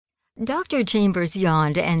Dr. Chambers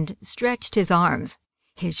yawned and stretched his arms.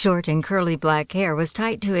 His short and curly black hair was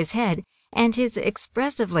tight to his head, and his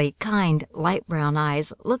expressively kind, light brown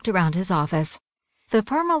eyes looked around his office. The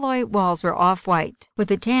permaloy walls were off-white, with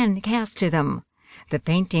a tan cast to them. The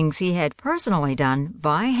paintings he had personally done,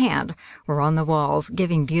 by hand, were on the walls,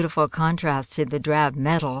 giving beautiful contrast to the drab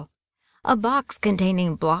metal. A box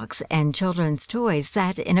containing blocks and children's toys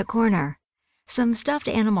sat in a corner. Some stuffed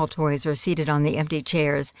animal toys were seated on the empty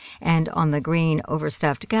chairs and on the green,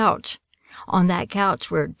 overstuffed couch. On that couch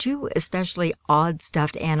were two especially odd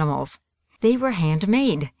stuffed animals. They were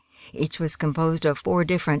handmade. Each was composed of 4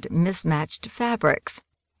 different mismatched fabrics.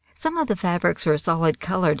 Some of the fabrics were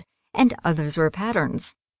solid-colored, and others were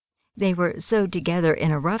patterns. They were sewed together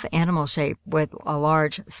in a rough animal shape with a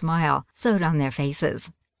large smile sewed on their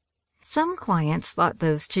faces. Some clients thought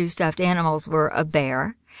those 2 stuffed animals were a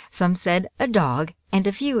bear, some said a dog, and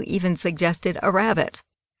a few even suggested a rabbit.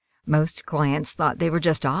 Most clients thought they were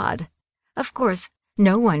just odd. Of course,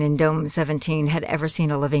 no one in Dome 17 had ever seen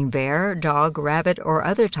a living bear, dog, rabbit, or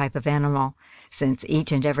other type of animal, since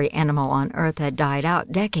each and every animal on Earth had died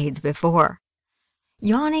out decades before.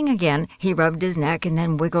 Yawning again, he rubbed his neck and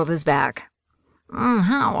then wiggled his back.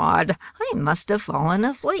 How odd. I must have fallen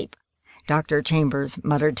asleep," Dr. Chambers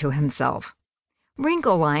muttered to himself.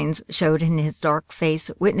 Wrinkle lines showed in his dark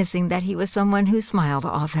face, witnessing that he was someone who smiled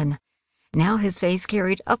often. Now his face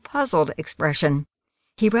carried a puzzled expression.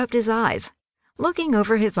 He rubbed his eyes. Looking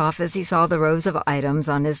over his office, he saw the rows of items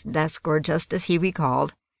on his desk were just as he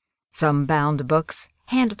recalled. Some bound books,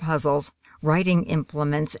 hand puzzles, writing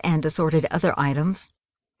implements, and assorted other items.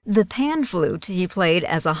 The pan flute he played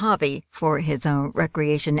as a hobby for his own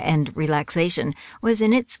recreation and relaxation was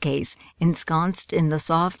in its case, ensconced in the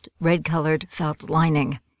soft, red-colored felt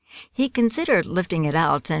lining. He considered lifting it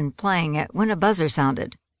out and playing it when a buzzer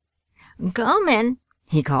sounded. "Come in,"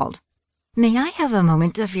 he called. "May I have a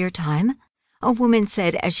moment of your time?" a woman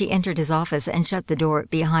said as she entered his office and shut the door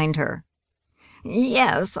behind her.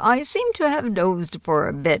 "Yes, I seem to have dozed for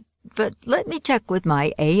a bit, but let me check with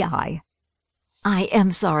my AI." "I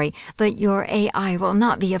am sorry, but your AI will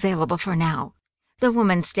not be available for now," the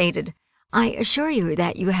woman stated. "I assure you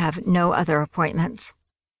that you have no other appointments."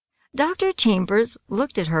 Dr. Chambers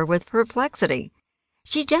looked at her with perplexity.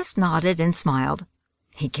 She just nodded and smiled.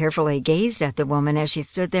 He carefully gazed at the woman as she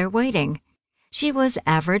stood there waiting. She was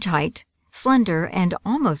average height, slender and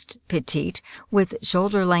almost petite, with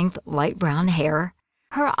shoulder-length light brown hair.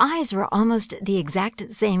 Her eyes were almost the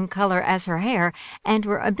exact same color as her hair and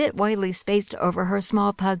were a bit widely spaced over her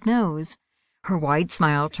small pug nose. Her wide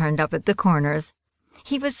smile turned up at the corners.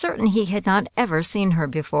 He was certain he had not ever seen her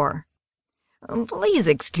before. "Please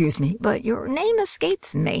excuse me, but your name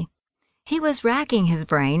escapes me." He was racking his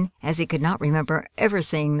brain, as he could not remember ever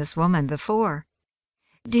seeing this woman before.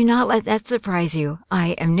 "Do not let that surprise you. I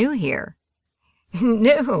am new here."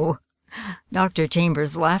 "New?" Dr.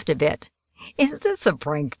 Chambers laughed a bit. "Is this a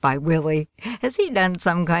prank by Willie? Has he done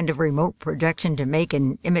some kind of remote projection to make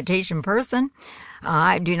an imitation person?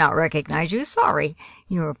 I do not recognize you, sorry.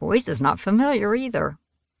 Your voice is not familiar either."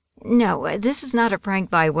 "No, this is not a prank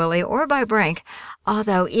by Willie or by Brink,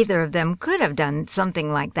 although either of them could have done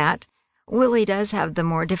something like that. Willie does have the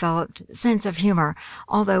more developed sense of humor,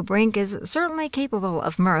 although Brink is certainly capable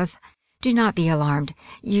of mirth. Do not be alarmed.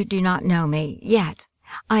 You do not know me yet.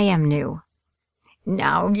 I am new."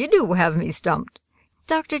 "Now you do have me stumped."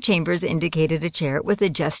 Dr. Chambers indicated a chair with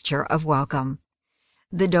a gesture of welcome.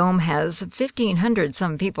 "The Dome has 1,500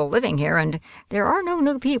 some people living here, and there are no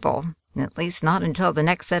new people, at least not until the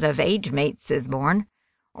next set of age mates is born.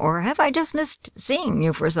 Or have I just missed seeing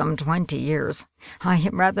you for some 20 years? I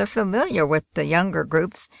am rather familiar with the younger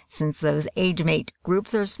groups, since those age-mate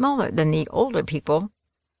groups are smaller than the older people."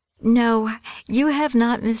 "No, you have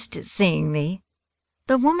not missed seeing me."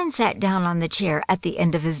 The woman sat down on the chair at the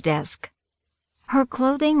end of his desk. Her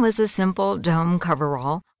clothing was a simple dome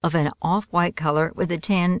coverall of an off-white color with a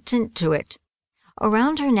tan tint to it.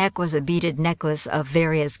 Around her neck was a beaded necklace of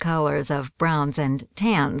various colors of browns and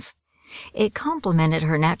tans. It complemented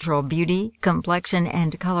her natural beauty, complexion,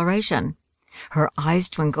 and coloration. Her eyes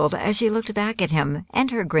twinkled as she looked back at him,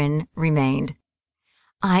 and her grin remained.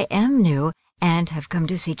 "I am new, and have come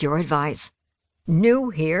to seek your advice." "New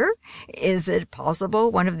here? Is it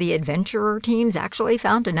possible one of the adventurer teams actually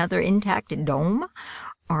found another intact dome?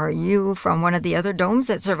 Are you from one of the other domes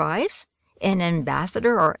that survives? An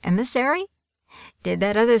ambassador or emissary? Did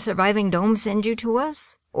that other surviving dome send you to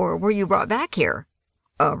us, or were you brought back here?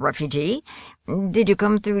 A refugee? Did you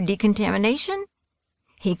come through decontamination?"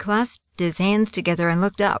 He clasped his hands together and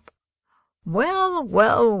looked up. "Well,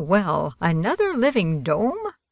 well, well, another living dome?